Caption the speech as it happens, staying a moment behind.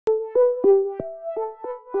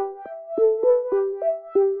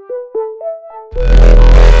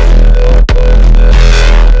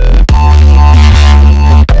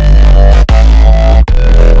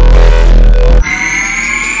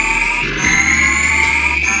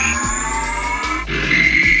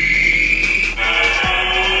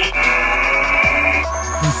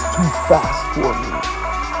fast for me.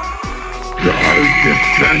 Die,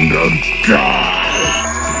 descendant, die!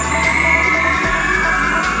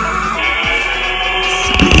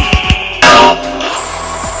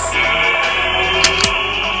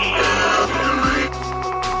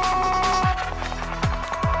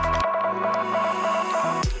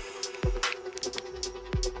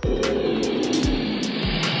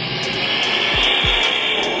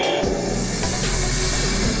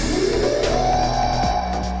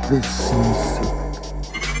 This seems sick.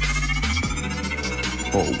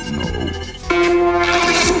 Oh no.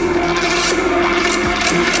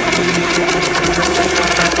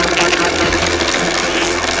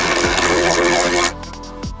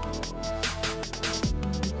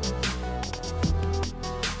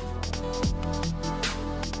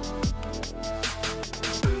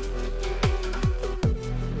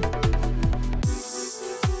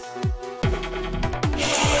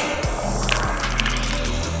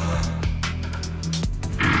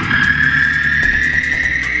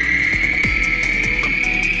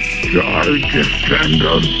 Die,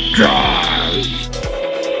 descendant, die!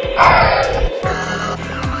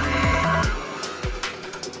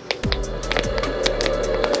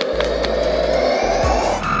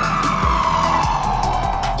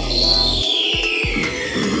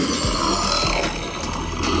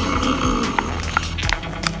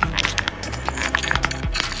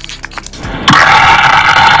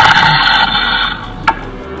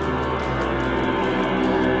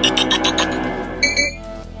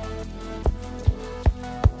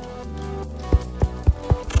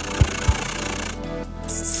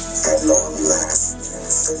 At long last,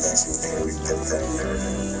 the legendary defender.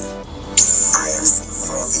 I am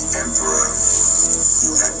the Emperor.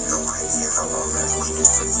 You have no idea how long I've waited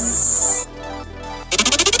for you.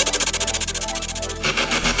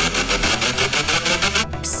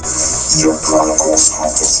 Your chronicles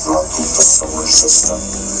have disrupted the solar system,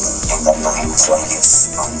 and the 9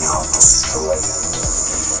 planets are now destroyed.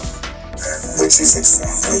 Which is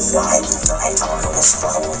exactly why the Dietar was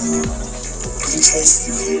following you. He chased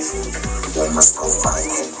you here. We must go find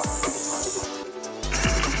him.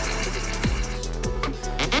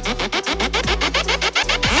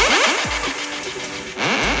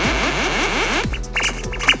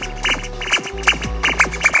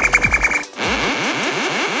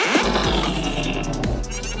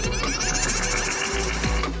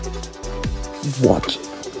 Watch it.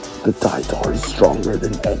 The Dietar is stronger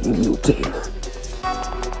than any mutator.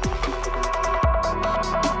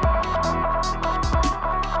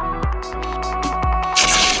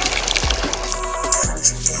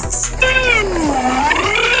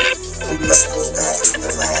 We must go back to the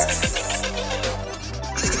lab.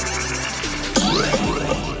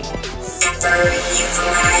 Emperor, you've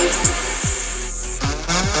arrived.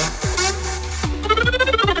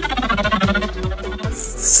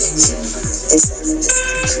 Vision is an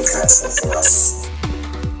indistinct capsule for us.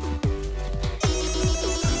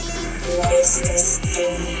 What is this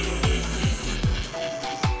thing?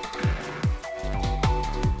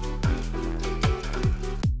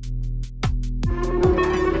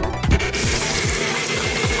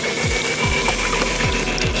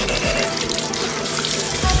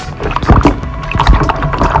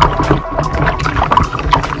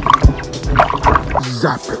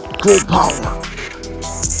 Zap it. Full power.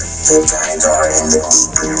 The Dietar and the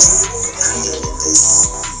Deeper created this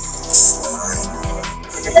slime.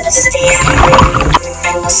 Stay hungry.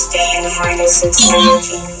 I will stay and harness its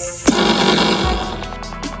energy.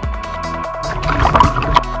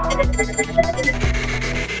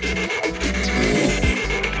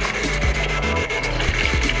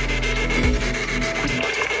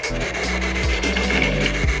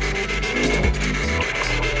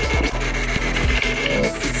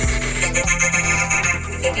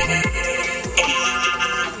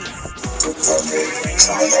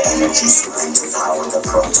 Try the energy slime to power the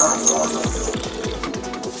proton bomb.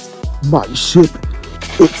 My ship.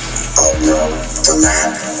 It's... Oh no, the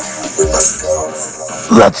lab. We must go.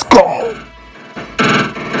 Let's go!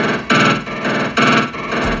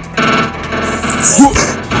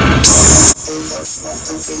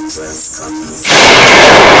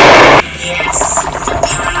 Yes, the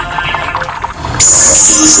power.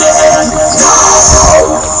 Season now.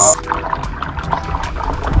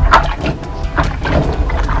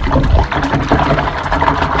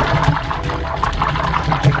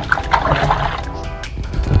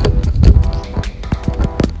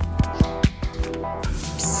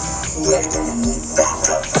 We're gonna need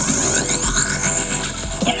backup.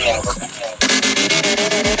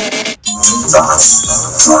 Thus,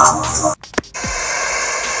 drop.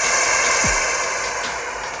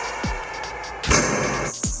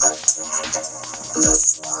 Attack.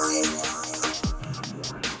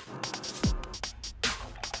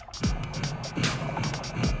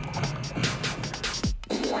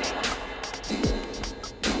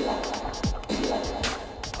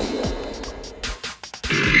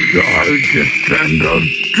 Darkest end of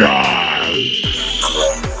time.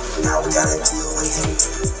 Great. Now we gotta deal with him.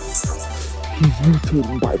 He's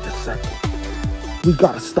mutating by the second. We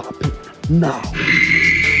gotta stop him now.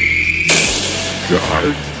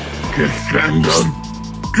 Darkest end of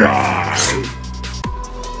time.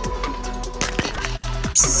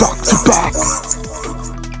 Back to back.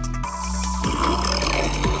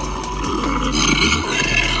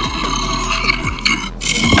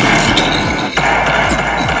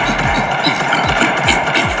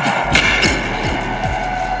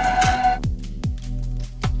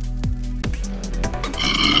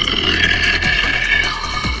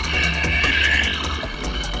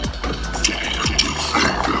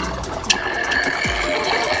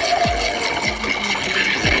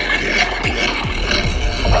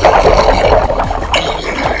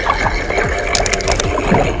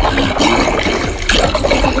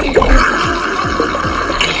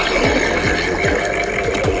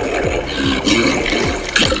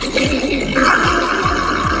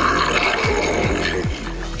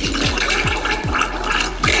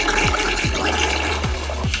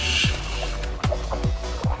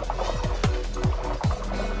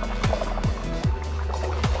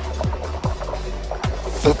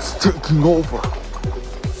 It's taking over.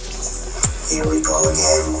 Here we go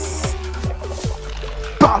again.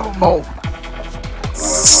 Battle mode.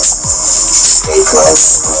 Stay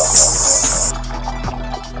close.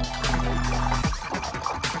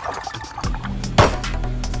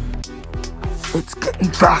 It's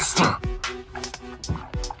getting faster.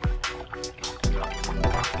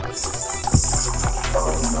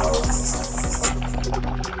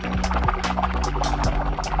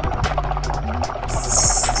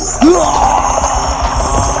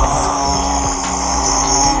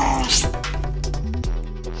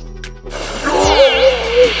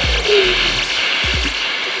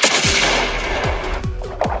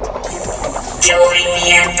 Join the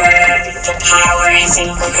Emperor. The power is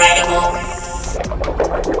incredible.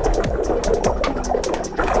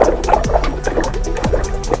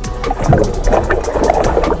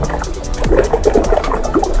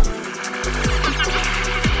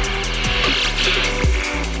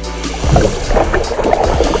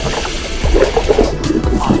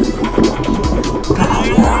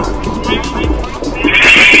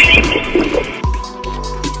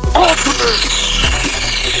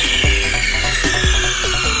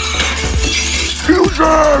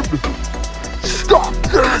 Fusion! Stop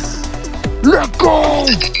this! Let go!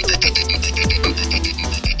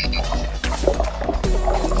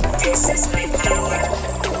 This is my power.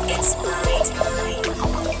 It's my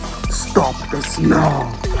time. Stop this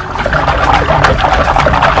now!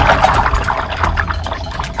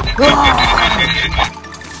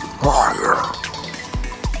 Higher!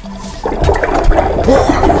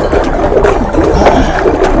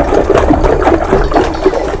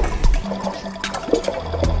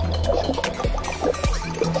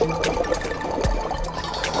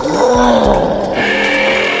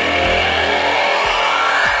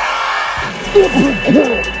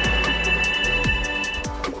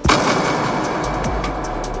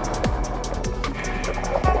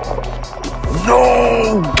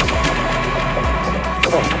 No!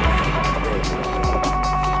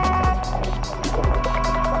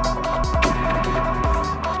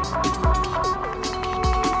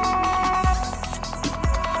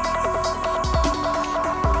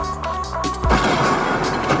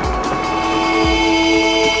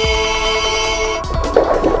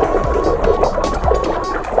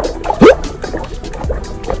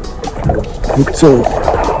 It's over.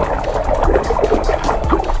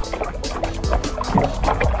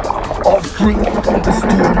 All three from the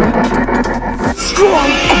stalemate.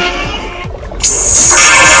 Strike!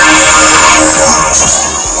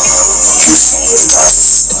 You saved us.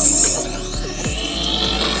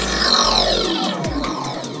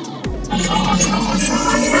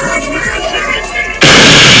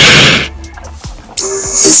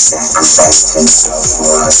 He sacrificed himself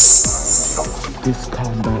for us. This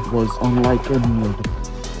combat was unlike any other.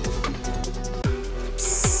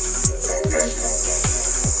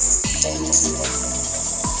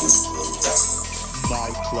 My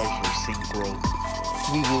pleasure, Synchro.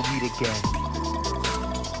 We will meet again.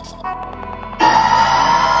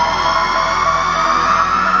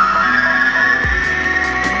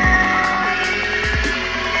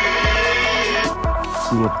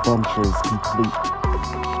 The adventure is complete.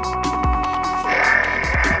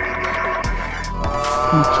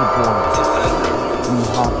 Future boy, we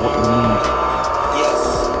have what we need. Yes,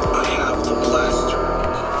 I have the blaster.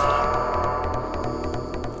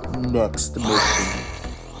 Next mission.